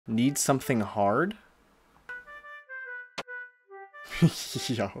Need something hard?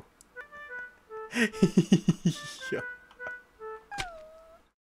 Yo. Yo.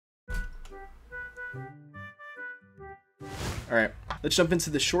 Alright, let's jump into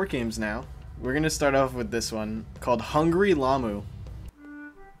the short games now. We're gonna start off with this one called Hungry Lamu.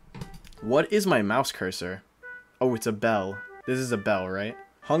 What is my mouse cursor? Oh, it's a bell. This is a bell, right?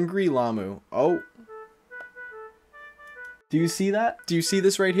 Hungry Lamu. Oh. Do you see that? Do you see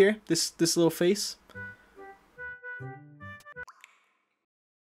this right here? This little face?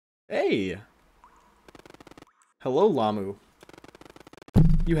 Hey. Hello, Lamu.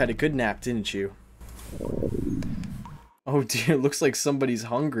 You had a good nap, didn't you? Oh dear, looks like somebody's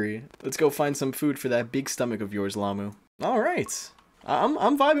hungry. Let's go find some food for that big stomach of yours, Lamu. Alright.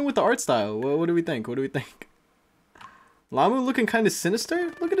 I'm vibing with the art style. What do we think? What do we think? Lamu looking kind of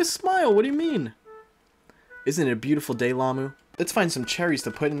sinister? Look at his smile, what do you mean? Isn't it a beautiful day, Lamu? Let's find some cherries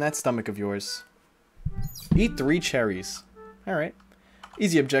to put in that stomach of yours. Eat 3 cherries. Alright.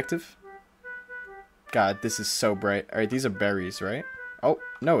 Easy objective. God, this is so bright. Alright, these are berries, right? Oh,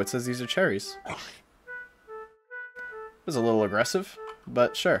 no, it says these are cherries. It was a little aggressive,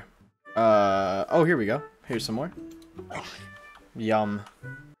 but sure. Oh, here we go. Here's some more. Yum.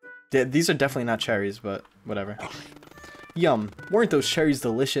 These are definitely not cherries, but whatever. Yum. Weren't those cherries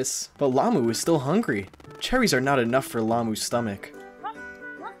delicious? But Lamu is still hungry. Cherries are not enough for Lamu's stomach.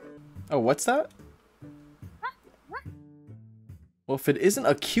 Oh, what's that? Well, if it isn't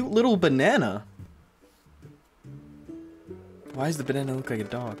a cute little banana. Why does the banana look like a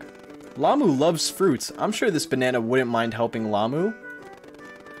dog? Lamu loves fruits. I'm sure this banana wouldn't mind helping Lamu.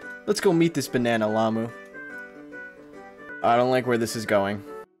 Let's go meet this banana, Lamu. I don't like where this is going.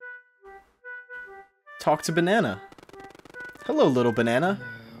 Talk to banana. Hello, little banana.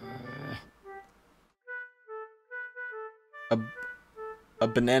 A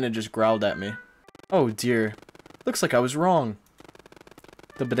banana just growled at me. Oh dear. Looks like I was wrong.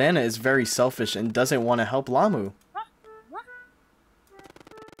 The banana is very selfish and doesn't want to help Lamu.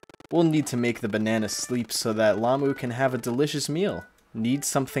 We'll need to make the banana sleep so that Lamu can have a delicious meal. Need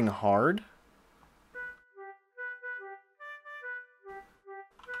something hard?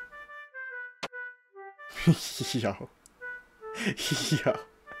 Yo. Yo.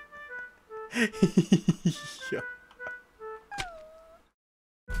 Yo.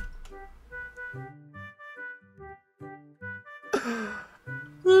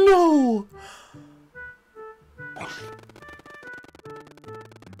 No!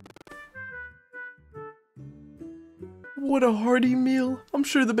 What a hearty meal. I'm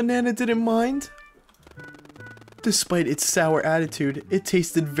sure the banana didn't mind. Despite its sour attitude, it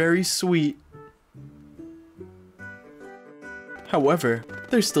tasted very sweet. However,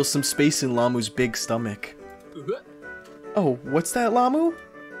 there's still some space in Lamu's big stomach. Oh, what's that, Lamu?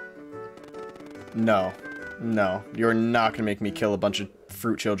 No. No, you're not gonna make me kill a bunch of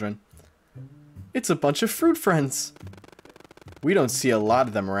fruit children. It's a bunch of fruit friends. We don't see a lot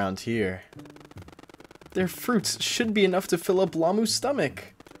of them around here. Their fruits should be enough to fill up Lamu's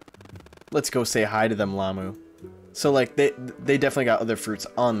stomach. Let's go say hi to them, Lamu. So, like, they definitely got other fruits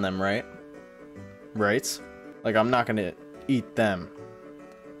on them, right? Right? Like, I'm not gonna eat them.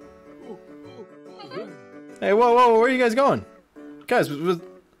 Hey, whoa, whoa, where are you guys going? Guys,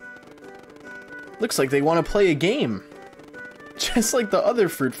 looks like they want to play a game. Just like the other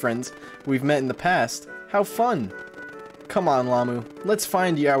fruit friends we've met in the past. How fun. Come on, Lamu. Let's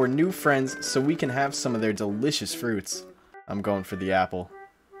find our new friends so we can have some of their delicious fruits. I'm going for the apple.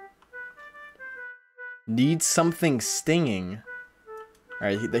 Need something stinging.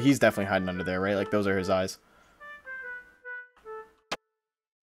 Alright, he's definitely hiding under there, right? Like, those are his eyes.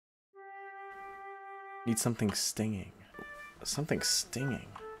 Need something stinging. Something stinging.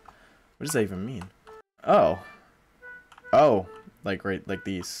 What does that even mean? Oh. Oh. Like, right, like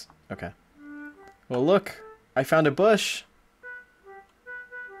these. Okay. Well, look. I found a bush.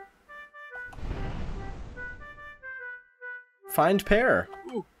 Find pear.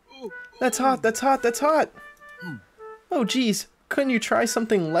 That's hot, that's hot, that's hot. Oh, geez. Couldn't you try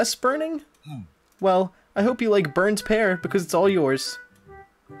something less burning? Well, I hope you like burnt pear because it's all yours.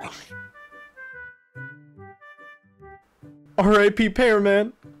 R.I.P. Pear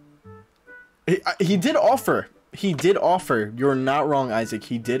Man. He did offer. He did offer. You're not wrong, Isaac.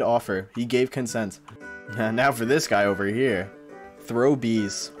 He did offer. He gave consent. Now for this guy over here. Throw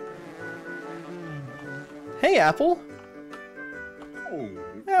bees. Hey, Apple.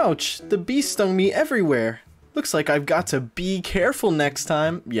 Ouch. The bee stung me everywhere. Looks like I've got to be careful next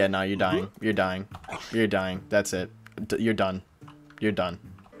time. Yeah, no, you're dying. You're dying. You're dying. That's it. You're done. You're done.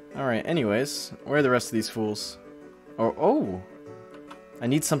 Alright, anyways. Where are the rest of these fools? Oh. I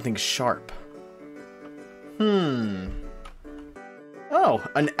need something sharp. Oh,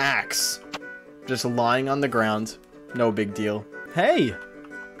 an axe. Just lying on the ground. No big deal. Hey!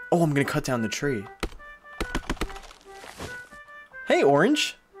 Oh, I'm gonna cut down the tree. Hey,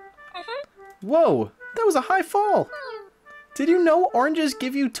 Orange! Whoa, that was a high fall! Did you know oranges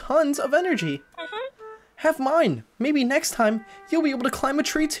give you tons of energy? Have mine. Maybe next time you'll be able to climb a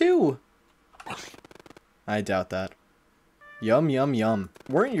tree too. I doubt that. Yum, yum, yum.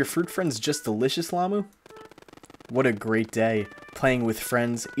 Weren't your fruit friends just delicious, Lamu? What a great day. Playing with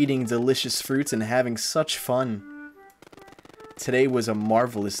friends, eating delicious fruits, and having such fun. Today was a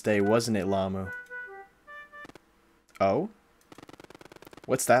marvelous day, wasn't it, Lamu? Oh?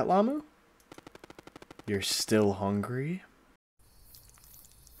 What's that, Lamu? You're still hungry?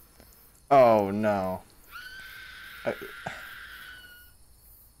 Oh, no.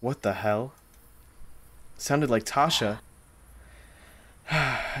 What the hell? Sounded like Tasha.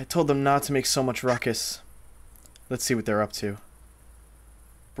 I told them not to make so much ruckus. Let's see what they're up to.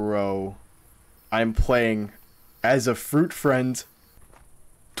 Bro. I'm playing as a fruit friend.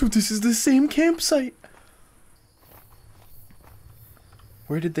 Dude, this is the same campsite.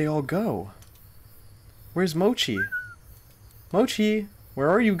 Where did they all go? Where's Mochi? Mochi, where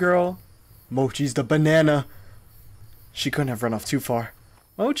are you, girl? Mochi's the banana. She couldn't have run off too far.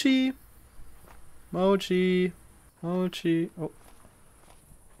 Mochi. Mochi. Mochi. Oh.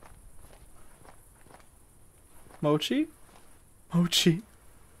 Mochi? Mochi.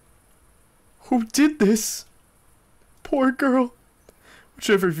 Who did this? Poor girl.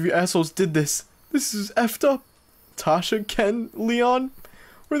 Whichever of you assholes did this. This is effed up. Tasha, Ken, Leon.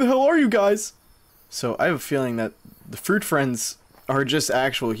 Where the hell are you guys? So I have a feeling that the fruit friends are just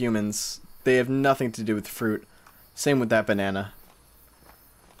actual humans. They have nothing to do with fruit. Same with that banana.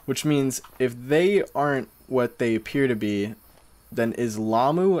 Which means if they aren't what they appear to be, then is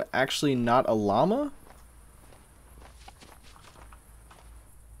Lamu actually not a llama?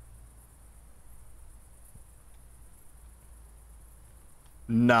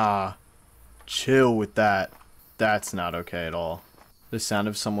 Nah. Chill with that. That's not okay at all. The sound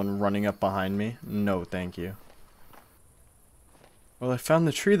of someone running up behind me? No, thank you. Well, I found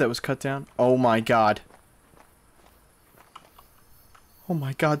the tree that was cut down. Oh my god. Oh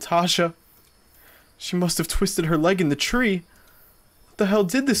my god, Tasha. She must have twisted her leg in the tree. What the hell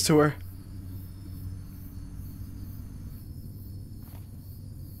did this to her?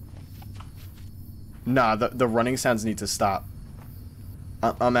 Nah, the running sounds need to stop.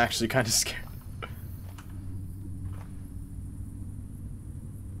 I'm actually kind of scared.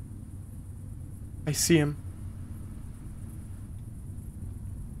 I see him.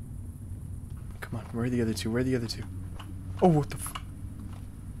 Come on, where are the other two? Where are the other two? Oh, what the f...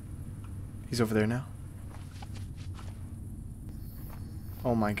 He's over there now.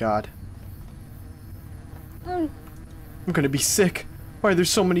 Oh my god. I'm gonna be sick. Why are there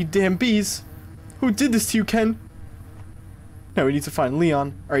so many damn bees? Who did this to you, Ken? Now we need to find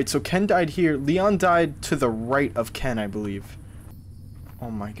Leon. Alright, so Ken died here. Leon died to the right of Ken, I believe.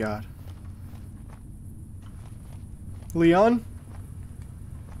 Oh my god. Leon?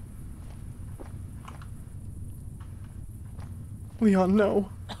 Leon, no.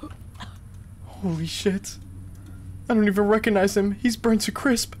 Holy shit. I don't even recognize him. He's burnt to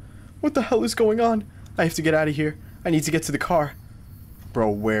crisp. What the hell is going on? I have to get out of here. I need to get to the car.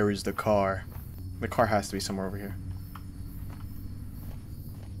 Bro, where is the car? The car has to be somewhere over here.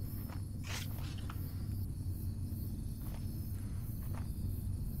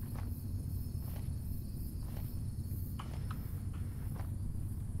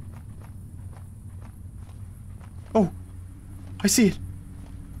 Oh, I see it.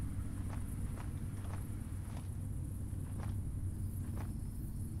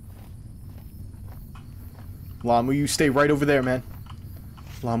 Lamu, you stay right over there, man.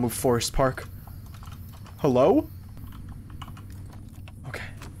 Lamu Forest Park. Hello? Okay.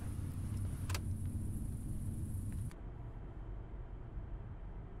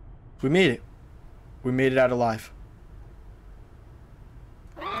 We made it. We made it out alive.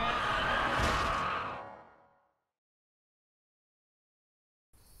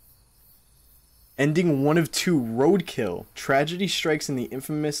 Ending 1 of 2 roadkill. Tragedy strikes in the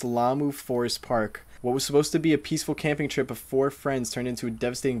infamous Lamu Forest Park. What was supposed to be a peaceful camping trip of 4 friends turned into a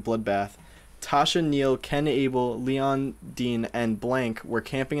devastating bloodbath. Tasha, Neil, Ken, Abel, Leon, Dean, and Blank were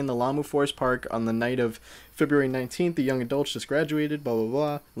camping in the Lamu Forest Park on the night of February 19th. The young adults just graduated, blah, blah,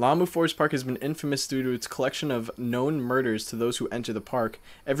 blah. Lamu Forest Park has been infamous due to its collection of known murders to those who enter the park.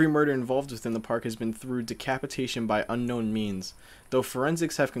 Every murder involved within the park has been through decapitation by unknown means, though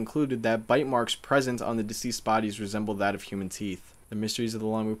forensics have concluded that bite marks present on the deceased bodies resemble that of human teeth. The mysteries of the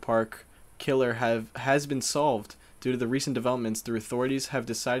Lamu Park killer has been solved. Due to the recent developments, the authorities have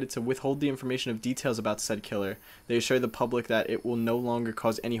decided to withhold the information of details about said killer. They assure the public that it will no longer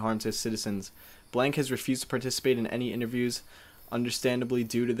cause any harm to citizens. Blank has refused to participate in any interviews, understandably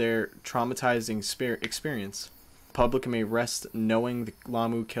due to their traumatizing experience. The public may rest knowing the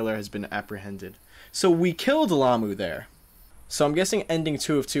Lamu killer has been apprehended. So we killed Lamu there. So I'm guessing ending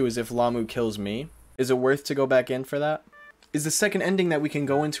 2 of 2 is if Lamu kills me. Is it worth to go back in for that? Is the second ending that we can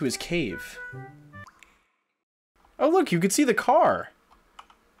go into his cave? Oh look, you can see the car.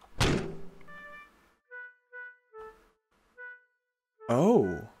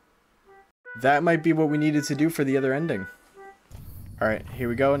 Oh. That might be what we needed to do for the other ending. Alright, here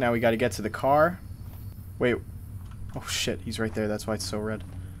we go. Now we gotta get to the car. Wait. Oh shit, he's right there. That's why it's so red.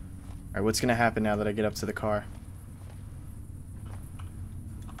 Alright, what's gonna happen now that I get up to the car?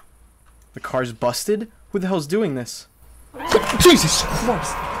 The car's busted? Who the hell's doing this? Jesus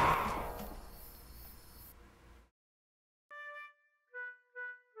Christ!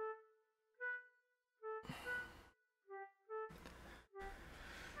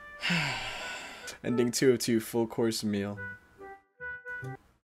 Ending 2 of 2, full course meal.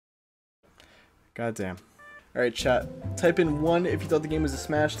 Goddamn. Alright, chat. Type in 1 if you thought the game was a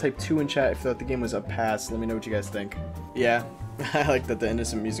smash. Type 2 in chat if you thought the game was a pass. Let me know what you guys think. Yeah, I like that the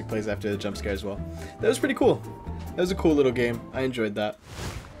innocent music plays after the jump scare as well. That was pretty cool. That was a cool little game. I enjoyed that.